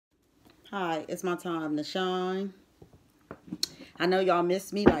Hi, it's my time to shine. I know y'all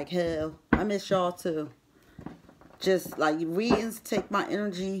miss me like hell. I miss y'all too. Just like readings take my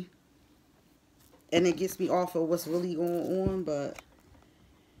energy and it gets me off of what's really going on, but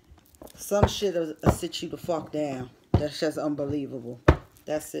some shit will sit you the fuck down. That's just unbelievable.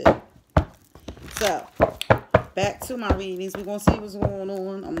 That's it. So, back to my readings. We're going to see what's going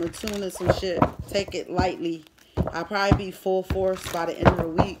on. I'm going to tune in some shit. Take it lightly. I'll probably be full force by the end of the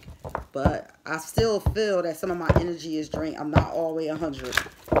week. But I still feel that some of my energy is drained. I'm not all the way 100.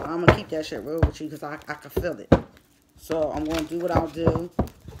 I'm going to keep that shit real with you because I can feel it. So I'm going to do what I'll do.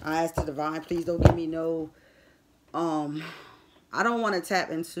 I ask the divine, please don't give me no... I don't want to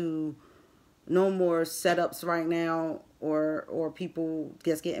tap into no more setups right now or people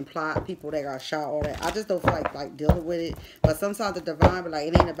just getting plot, people that got shot, all that. I just don't feel like dealing with it. But sometimes the divine be like,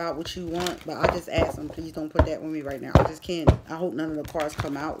 it ain't about what you want. But I just ask them, please don't put that on me right now. I just can't. I hope none of the cards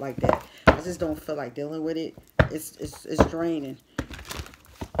come out like that. I just don't feel like dealing with it. It's draining.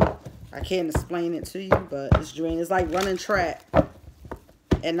 I can't explain it to you, but it's draining. It's like running track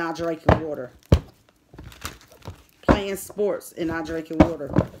and not drinking water. Playing sports and not drinking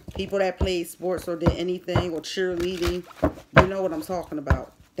water. People that played sports or did anything or cheerleading, you know what I'm talking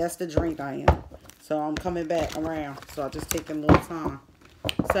about. That's the drink I am. So I'm coming back around. So I just taking a little time.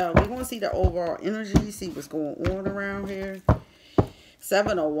 So we're going to see the overall energy, see what's going on around here.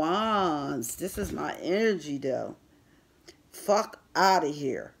 7 of Wands. This is my energy though. Fuck out of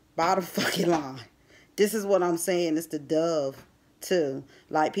here. Bottom fucking line. This is what I'm saying. It's the dove. Too.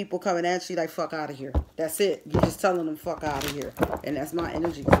 Like people coming at you like fuck out of here. That's it. You're just telling them fuck out of here. And that's my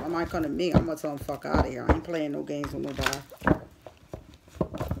energy. If somebody come to me, I'm gonna tell them fuck out of here. I ain't playing no games with nobody.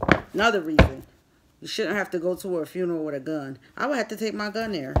 Another reason. You shouldn't have to go to a funeral with a gun. I would have to take my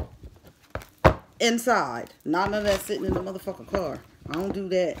gun there. Inside. Not none of that sitting in the motherfucking car. I don't do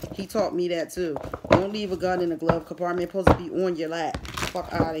that. He taught me that too. Don't leave a gun in the glove compartment. It's supposed to be on your lap.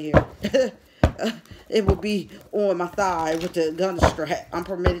 Fuck out of here. It will be on my thigh with the gun strap. I'm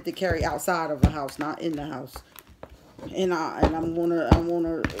permitted to carry outside of the house, not in the house. And I'm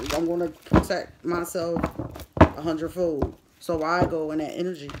gonna protect myself 100-fold. So I go in that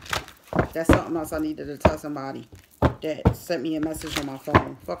energy. That's something else I needed to tell somebody that sent me a message on my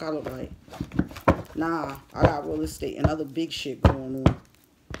phone. Fuck I look like. Nah, I got real estate and other big shit going on.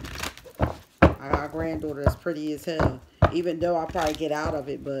 I got a granddaughter that's pretty as hell. Even though I probably get out of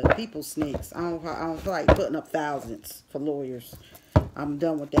it, but people snakes. I don't feel like putting up thousands for lawyers. I'm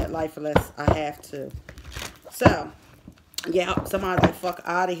done with that life unless I have to. So, yeah, somebody like fuck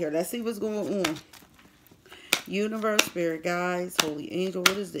out of here. Let's see what's going on. Universe, spirit guides, holy angel.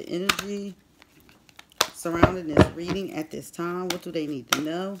 What is the energy surrounding this reading at this time? What do they need to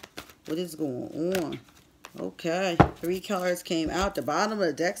know? What is going on? Okay, 3 cards came out. The bottom of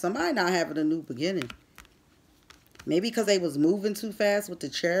the deck. Somebody not having a new beginning. Maybe because they was moving too fast with the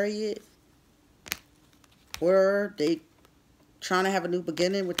chariot. Or they trying to have a new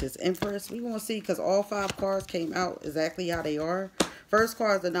beginning with this Empress. We want to see because all 5 cards came out exactly how they are. First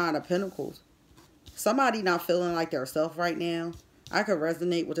card is the 9 of Pentacles. Somebody not feeling like their self right now. I could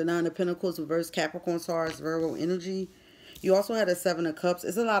resonate with the 9 of Pentacles, reverse Capricorn, Taurus, Virgo energy. You also had a 7 of Cups.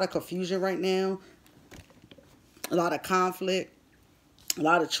 It's a lot of confusion right now. A lot of conflict. A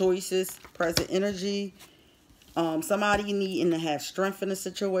lot of choices. Present energy. Somebody needing to have strength in the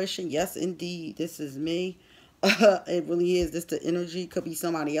situation. Yes, indeed. This is me. It really is. This the energy. Could be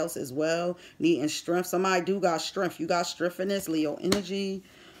somebody else as well. Needing strength. Somebody do got strength. You got strength in this. Leo energy.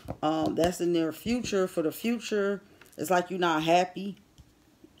 That's in their future. For the future, it's like you're not happy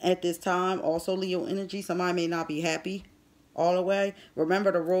at this time. Also, Leo energy. Somebody may not be happy all the way.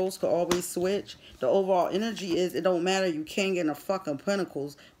 Remember, the roles could always switch. The overall energy is it don't matter. You can't get in the fucking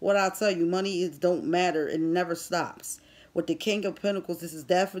Pentacles. What I tell you, money is don't matter. It never stops. With the King of Pentacles, this is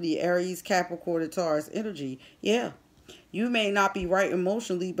definitely Aries, Capricorn, and Taurus energy. Yeah, you may not be right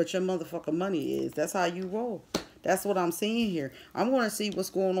emotionally, but your motherfucking money is. That's how you roll. That's what I'm seeing here. I'm going to see what's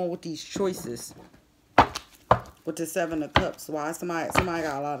going on with these choices. With the 7 of Cups. Why somebody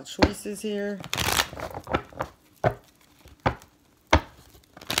got a lot of choices here.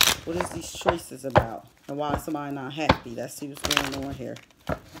 What is these choices about? And why is somebody not happy? Let's see what's going on here.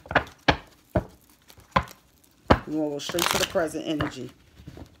 We're going to go straight to the present energy.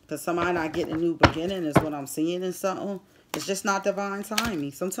 Because somebody not getting a new beginning is what I'm seeing in something. It's just not divine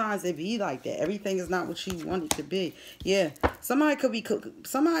timing. Sometimes it be like that. Everything is not what you want it to be. Yeah. Somebody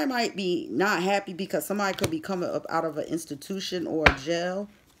might be not happy because somebody could be coming up out of an institution or a jail.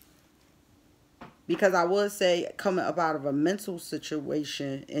 Because I would say coming up out of a mental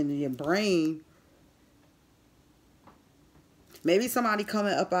situation in your brain Maybe somebody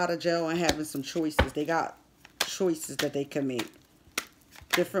coming up out of jail and having some choices. They got choices that they can make.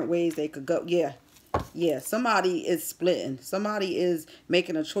 Different ways they could go. Yeah. Yeah, somebody is splitting. Somebody is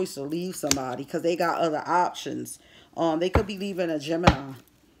making a choice to leave somebody because they got other options. They could be leaving a Gemini.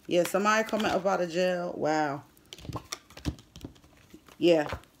 Yeah, somebody coming up out of jail. Wow. Yeah.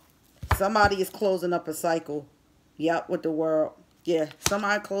 Somebody is closing up a cycle. Yep, with the world. Yeah,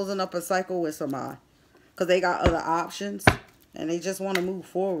 somebody closing up a cycle with somebody. Because they got other options. And they just want to move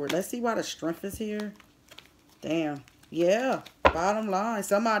forward. Let's see why the strength is here. Damn. Yeah. Bottom line.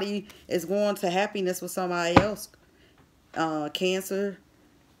 Somebody is going to happiness with somebody else. Cancer,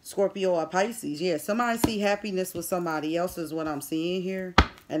 Scorpio, or Pisces. Yeah, somebody see happiness with somebody else is what I'm seeing here.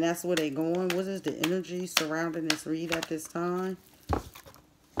 And that's where they're going. What is the energy surrounding this read at this time?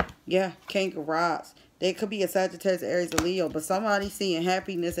 Yeah, King of Rods. They could be a Sagittarius, Aries, or Leo. But somebody seeing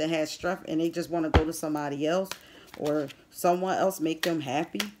happiness and has strength. And they just want to go to somebody else. Or someone else make them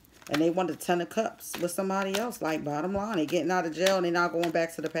happy. And they want the 10 of Cups with somebody else. Like, bottom line, they getting out of jail and they not going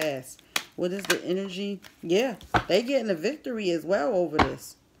back to the past. What is the energy? Yeah, they getting a victory as well over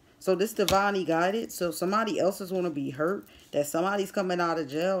this. So this divinely guided. So somebody else is going to be hurt. That somebody's coming out of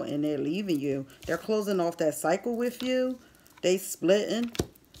jail and they're leaving you. They're closing off that cycle with you. They splitting.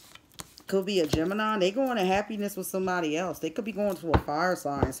 Could be a Gemini. They going to happiness with somebody else. They could be going to a fire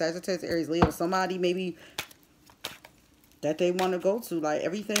sign. Sagittarius, Aries, Leo. Somebody maybe that they want to go to. Like,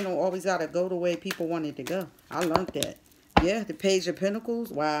 everything don't always got to go the way people want it to go. I learned that. Yeah, the Page of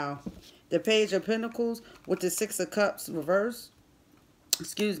Pentacles. Wow. The Page of Pentacles with the 6 of Cups reverse.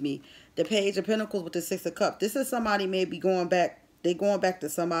 Excuse me. The Page of Pentacles with the 6 of Cups. This is somebody maybe going back. They going back to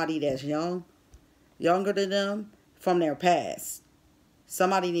somebody that's young. Younger than them from their past.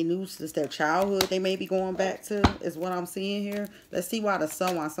 Somebody they knew since their childhood they may be going back to is what I'm seeing here. Let's see why the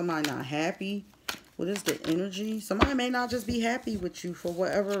Sun, why somebody not happy. What is the energy? Somebody may not just be happy with you for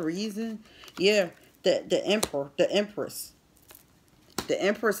whatever reason. Yeah, the Emperor, the Empress. The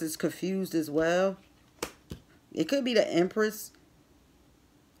Empress is confused as well. It could be the Empress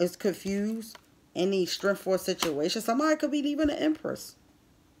is confused and needs strength for a situation. Somebody could be leaving the Empress.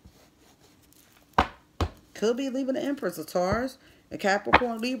 Could be leaving the Empress. A Taurus, a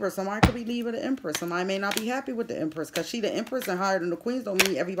Capricorn, Libra. Somebody could be leaving the Empress. Somebody may not be happy with the Empress. Because she the Empress and higher than the Queens don't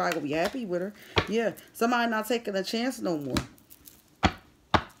mean everybody will be happy with her. Yeah. Somebody not taking a chance no more.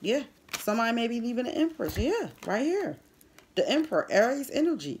 Yeah. Somebody may be leaving the Empress. Yeah. Right here. The Emperor. Aries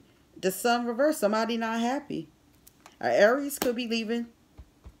energy. The Sun reverse. Somebody not happy. Aries could be leaving.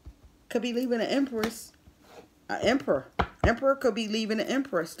 Could be leaving the Empress. Emperor. Emperor could be leaving the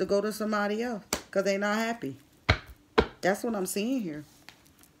Empress to go to somebody else. Because they not happy. That's what I'm seeing here.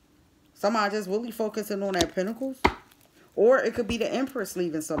 Somebody just really focusing on their pentacles. Or it could be the Empress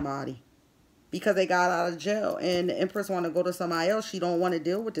leaving somebody. Because they got out of jail. And the Empress want to go to somebody else. She don't want to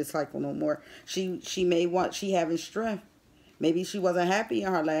deal with this cycle no more. She having strength. Maybe she wasn't happy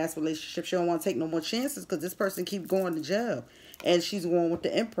in her last relationship. She don't want to take no more chances. Because this person keep going to jail. And she's going with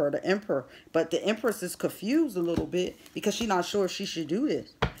the Emperor. But the Empress is confused a little bit. Because she's not sure if she should do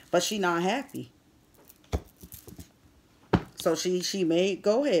this. But she not happy. So she may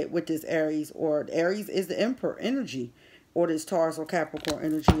go ahead with this Aries, or Aries is the Emperor energy, or this Taurus or Capricorn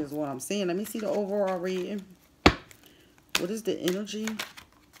energy is what I'm seeing. Let me see the overall reading. What is the energy?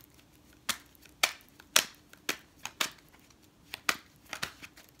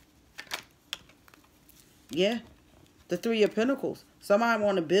 Yeah, the 3 of Pentacles. Somebody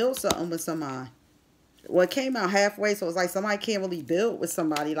want to build something with somebody. Well, it came out halfway, so it's like somebody can't really build with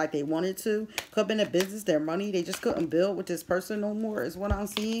somebody like they wanted to. Could have been a business, their money. They just couldn't build with this person no more is what I'm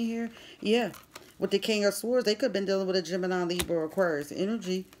seeing here. Yeah. With the King of Swords, they could have been dealing with a Gemini, Libra, or Aquarius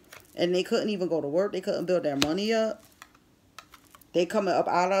energy. And they couldn't even go to work. They couldn't build their money up. They coming up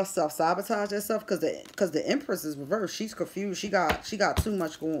out of self-sabotage themselves because the Empress is reversed. She's confused. She got too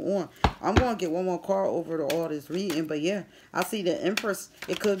much going on. I'm going to get one more card over to all this reading. But yeah, I see the Empress.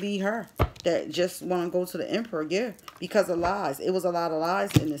 It could be her that just want to go to the Emperor. Yeah, because of lies. It was a lot of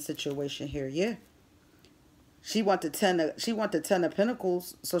lies in this situation here. Yeah. She want the 10 of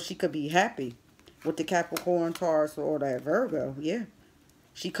Pentacles so she could be happy with the Capricorn, Taurus, or that Virgo. Yeah.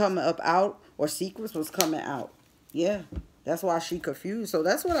 She coming up out, or secrets was coming out. Yeah. That's why she confused. So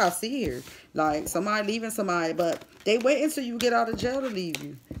that's what I see here. Like somebody leaving somebody, but they wait until you get out of jail to leave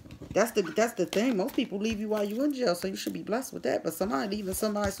you. That's the thing. Most people leave you while you in jail, so you should be blessed with that. But somebody leaving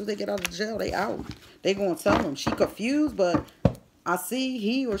somebody so they get out of jail, they out. They gonna tell them. She confused, but I see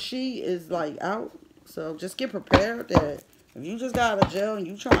he or she is like out. So just get prepared that if you just got out of jail and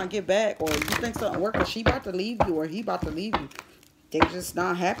you trying to get back, or you think something working, she about to leave you or he about to leave you. They're just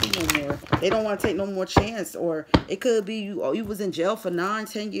not happy no more. They don't want to take no more chance. Or it could be you was in jail for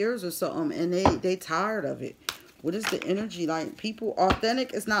 9-10 years or something, and they tired of it. What is the energy like? People,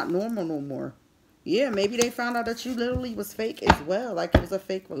 authentic is not normal no more. Yeah, maybe they found out that you literally was fake as well. Like it was a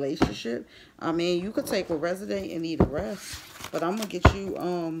fake relationship. I mean, you could take a resident and need a rest. But I'm gonna get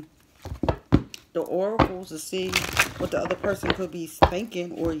you the oracles to see what the other person could be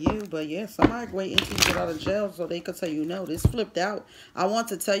thinking, or you. But yeah, somebody waiting until you get out of jail so they could tell you no. This flipped out. I want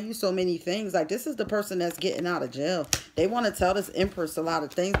to tell you so many things. Like this is the person that's getting out of jail. They want to tell this Empress a lot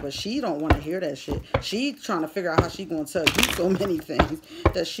of things, but she don't want to hear that shit. She trying to figure out how she gonna tell you so many things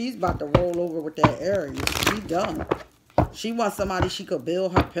that she's about to roll over with that Aries. She done. She wants somebody she could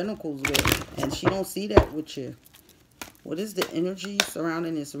build her pinnacles with, and she don't see that with you. What is the energy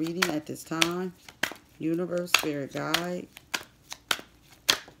surrounding this reading at this time? Universe, spirit guide.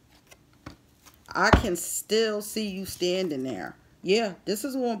 I can still see you standing there. Yeah, this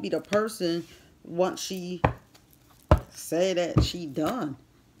is going to be the person once she say that she done.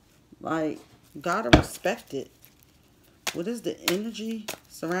 Like, you gotta respect it. What is the energy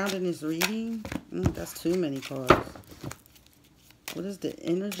surrounding this reading? That's too many cards. What is the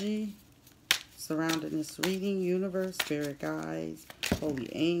energy surrounding this reading? Universe, spirit guides, holy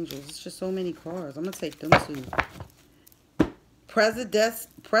angels. It's just so many cards. I'm gonna take them too.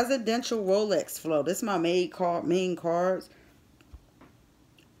 Presidential Rolex flow. This is my main cards.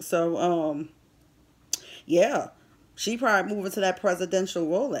 So yeah, she probably moving to that presidential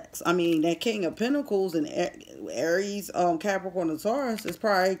Rolex. I mean, that King of Pentacles and Aries, Capricorn and Taurus has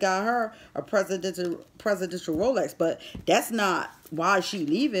probably got her a presidential Rolex. But that's not why she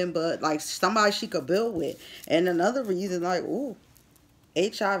leaving, but like somebody she could build with. And another reason, like, ooh,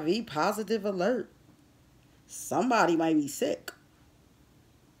 HIV positive alert. Somebody might be sick.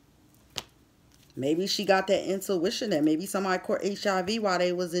 Maybe she got that intuition that maybe somebody caught HIV while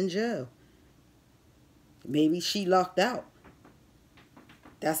they was in jail. Maybe she lucked out.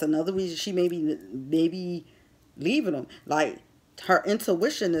 That's another reason she maybe leaving them. Like, her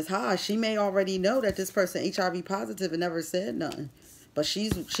intuition is high. She may already know that this person HIV positive and never said nothing. But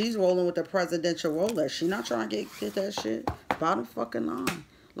she's rolling with the presidential Rolex. She not trying to get that shit. Bottom fucking line.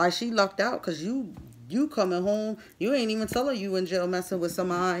 Like, she lucked out because you coming home. You ain't even tell her you in jail messing with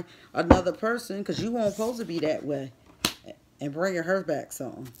somebody, another person, because you won't supposed to be that way. And bringing her back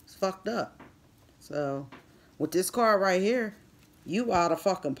something. It's fucked up. So, with this card right here, you out of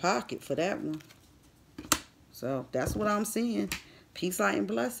fucking pocket for that one. So, that's what I'm seeing. Peace, light, and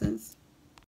blessings.